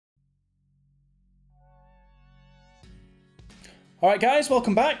Alright guys,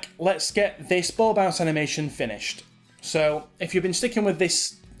 welcome back. Let's get this ball bounce animation finished. So, if you've been sticking with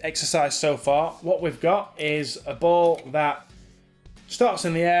this exercise so far, what we've got is a ball that starts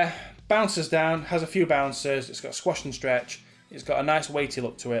in the air, bounces down, has a few bounces, it's got squash and stretch, it's got a nice weighty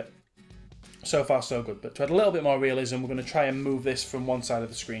look to it. So far so good, but to add a little bit more realism, we're going to try and move this from one side of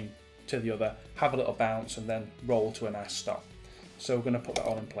the screen to the other, have a little bounce and then roll to a nice stop. So we're going to put that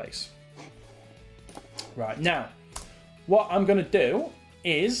all in place. Right, now, what I'm going to do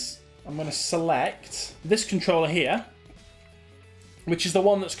is I'm going to select this controller here, which is the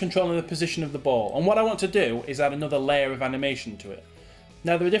one that's controlling the position of the ball. And what I want to do is add another layer of animation to it.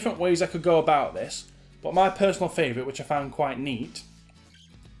 Now, there are different ways I could go about this, but my personal favourite, which I found quite neat,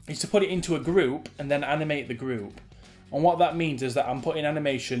 is to put it into a group and then animate the group. And what that means is that I'm putting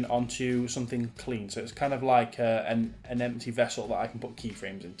animation onto something clean. So it's kind of like an empty vessel that I can put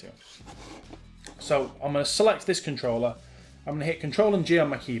keyframes into. So I'm going to select this controller. I'm going to hit Control and G on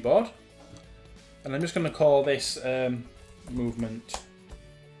my keyboard. And I'm just going to call this movement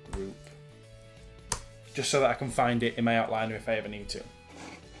group. Just so that I can find it in my outliner if I ever need to.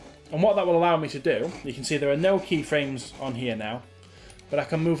 And what that will allow me to do, you can see there are no keyframes on here now. But I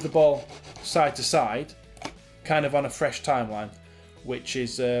can move the ball side to side, kind of on a fresh timeline, which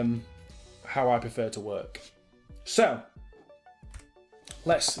is how I prefer to work. So,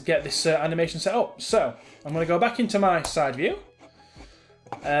 let's get this animation set up. So, I'm going to go back into my side view,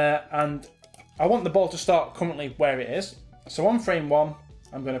 and I want the ball to start currently where it is. So on frame 1,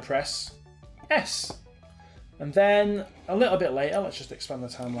 I'm going to press S. And then a little bit later, let's just expand the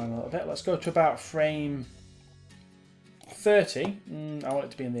timeline a little bit. Let's go to about frame 30. I want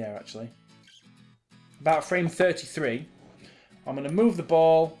it to be in the air actually. About frame 33. I'm going to move the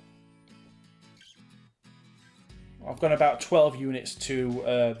ball. I've gone about 12 units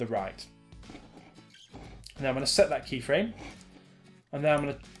to the right. And then I'm going to set that keyframe. And then I'm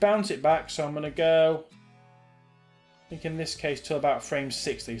going to bounce it back. So I'm going to go, I think in this case, to about frame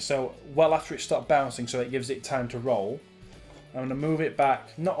 60. So well after it stopped bouncing, so it gives it time to roll. I'm going to move it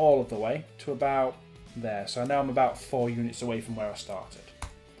back, not all of the way, to about there. So now I'm about 4 units away from where I started.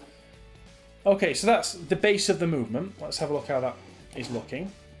 Okay, so that's the base of the movement. Let's have a look how that is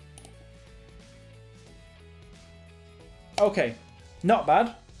looking. Okay, not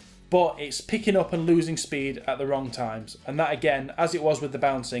bad, but it's picking up and losing speed at the wrong times. And that again, as it was with the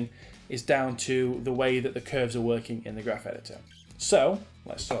bouncing, is down to the way that the curves are working in the graph editor. So,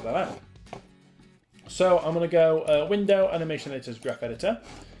 let's sort that out. So I'm going to go Window, Animation Editor's Graph Editor.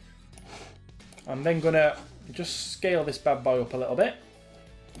 I'm then going to just scale this bad boy up a little bit.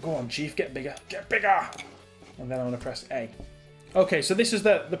 Go on, Chief, get bigger, get bigger! And then I'm going to press A. Okay, so this is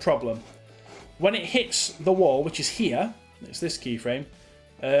the problem. When it hits the wall, which is here, it's this keyframe,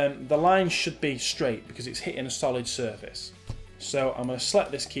 the line should be straight because it's hitting a solid surface. So I'm going to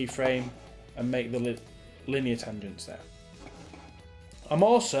select this keyframe and make the linear tangents there. I'm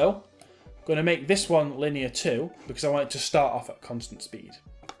also going to make this one linear too because I want it to start off at constant speed.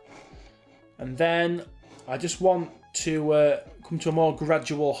 And then I just want to come to a more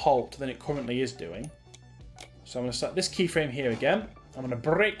gradual halt than it currently is doing. So I'm going to select this keyframe here again. I'm going to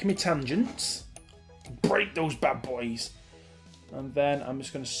break my tangents. Break those bad boys. And then I'm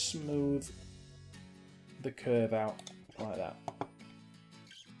just going to smooth the curve out like that.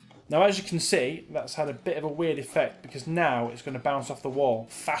 Now as you can see, that's had a bit of a weird effect because now it's going to bounce off the wall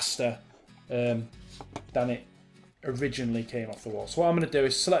faster than it originally came off the wall. So what I'm going to do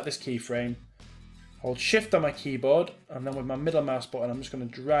is select this keyframe, hold shift on my keyboard, and then with my middle mouse button I'm just going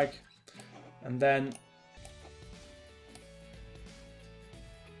to drag, and then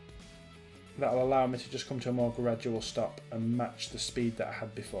that'll allow me to just come to a more gradual stop and match the speed that I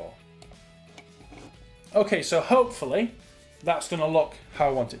had before. Okay, so hopefully that's going to look how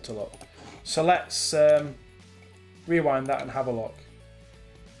I want it to look. So let's rewind that and have a look.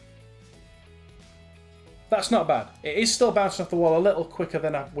 That's not bad. It is still bouncing off the wall a little quicker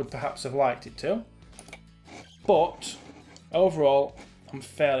than I would perhaps have liked it to. But overall, I'm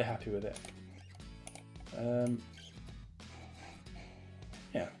fairly happy with it.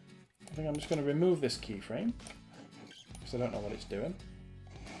 Yeah. I think I'm just going to remove this keyframe because I don't know what it's doing.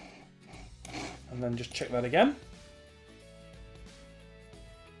 And then just check that again.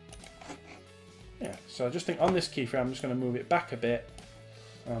 Yeah, so I just think on this keyframe I'm just going to move it back a bit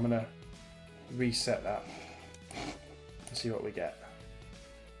and I'm going to reset that and see what we get.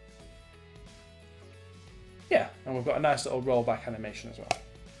 Yeah, and we've got a nice little rollback animation as well.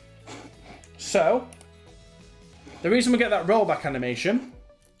 So, the reason we get that rollback animation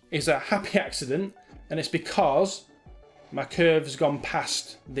is a happy accident, and it's because my curve has gone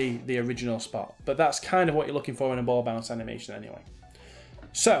past the original spot. But that's kind of what you're looking for in a ball bounce animation anyway.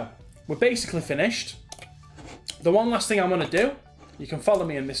 So, we're basically finished. The one last thing I'm going to do, you can follow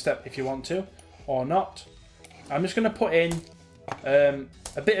me in this step if you want to, or not. I'm just going to put in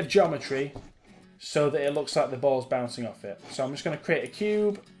a bit of geometry so that it looks like the ball's bouncing off it. So I'm just going to create a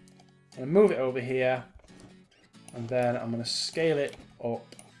cube, and move it over here, and then I'm going to scale it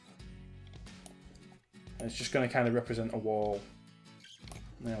up. And it's just going to kind of represent a wall.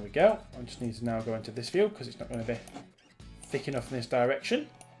 There we go. I just need to now go into this view because it's not going to be thick enough in this direction.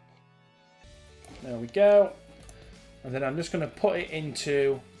 There we go. And then I'm just going to put it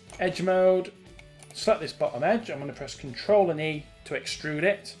into edge mode. Select this bottom edge. I'm going to press Ctrl and E to extrude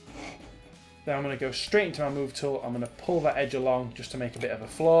it. Then I'm going to go straight into my move tool. I'm going to pull that edge along just to make a bit of a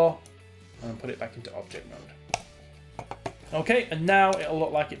floor. And put it back into object mode. Okay, and now it'll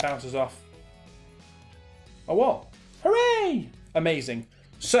look like it bounces off a wall. Hooray! Amazing.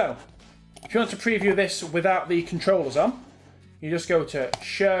 So, if you want to preview this without the controllers on, you just go to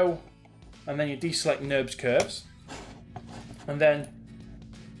Show, and then you deselect NURBS Curves, and then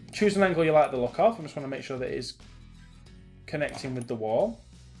choose an angle you like the look of. I just want to make sure that it is connecting with the wall.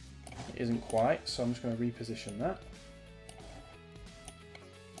 It isn't quite, so I'm just going to reposition that.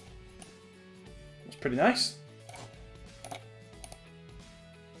 That's pretty nice.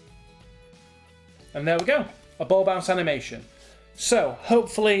 And there we go, a ball bounce animation. So,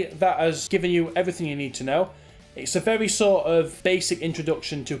 hopefully that has given you everything you need to know. It's a very sort of basic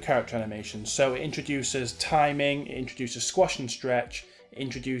introduction to character animation. So it introduces timing, it introduces squash and stretch, it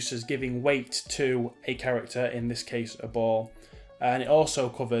introduces giving weight to a character, in this case a ball, and it also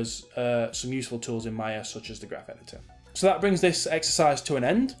covers some useful tools in Maya such as the graph editor. So that brings this exercise to an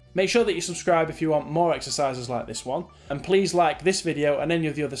end. Make sure that you subscribe if you want more exercises like this one, and please like this video and any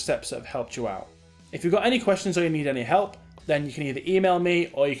of the other steps that have helped you out. If you've got any questions or you need any help, then you can either email me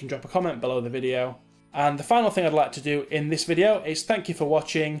or you can drop a comment below the video. And the final thing I'd like to do in this video is thank you for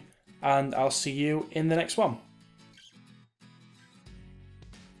watching, and I'll see you in the next one.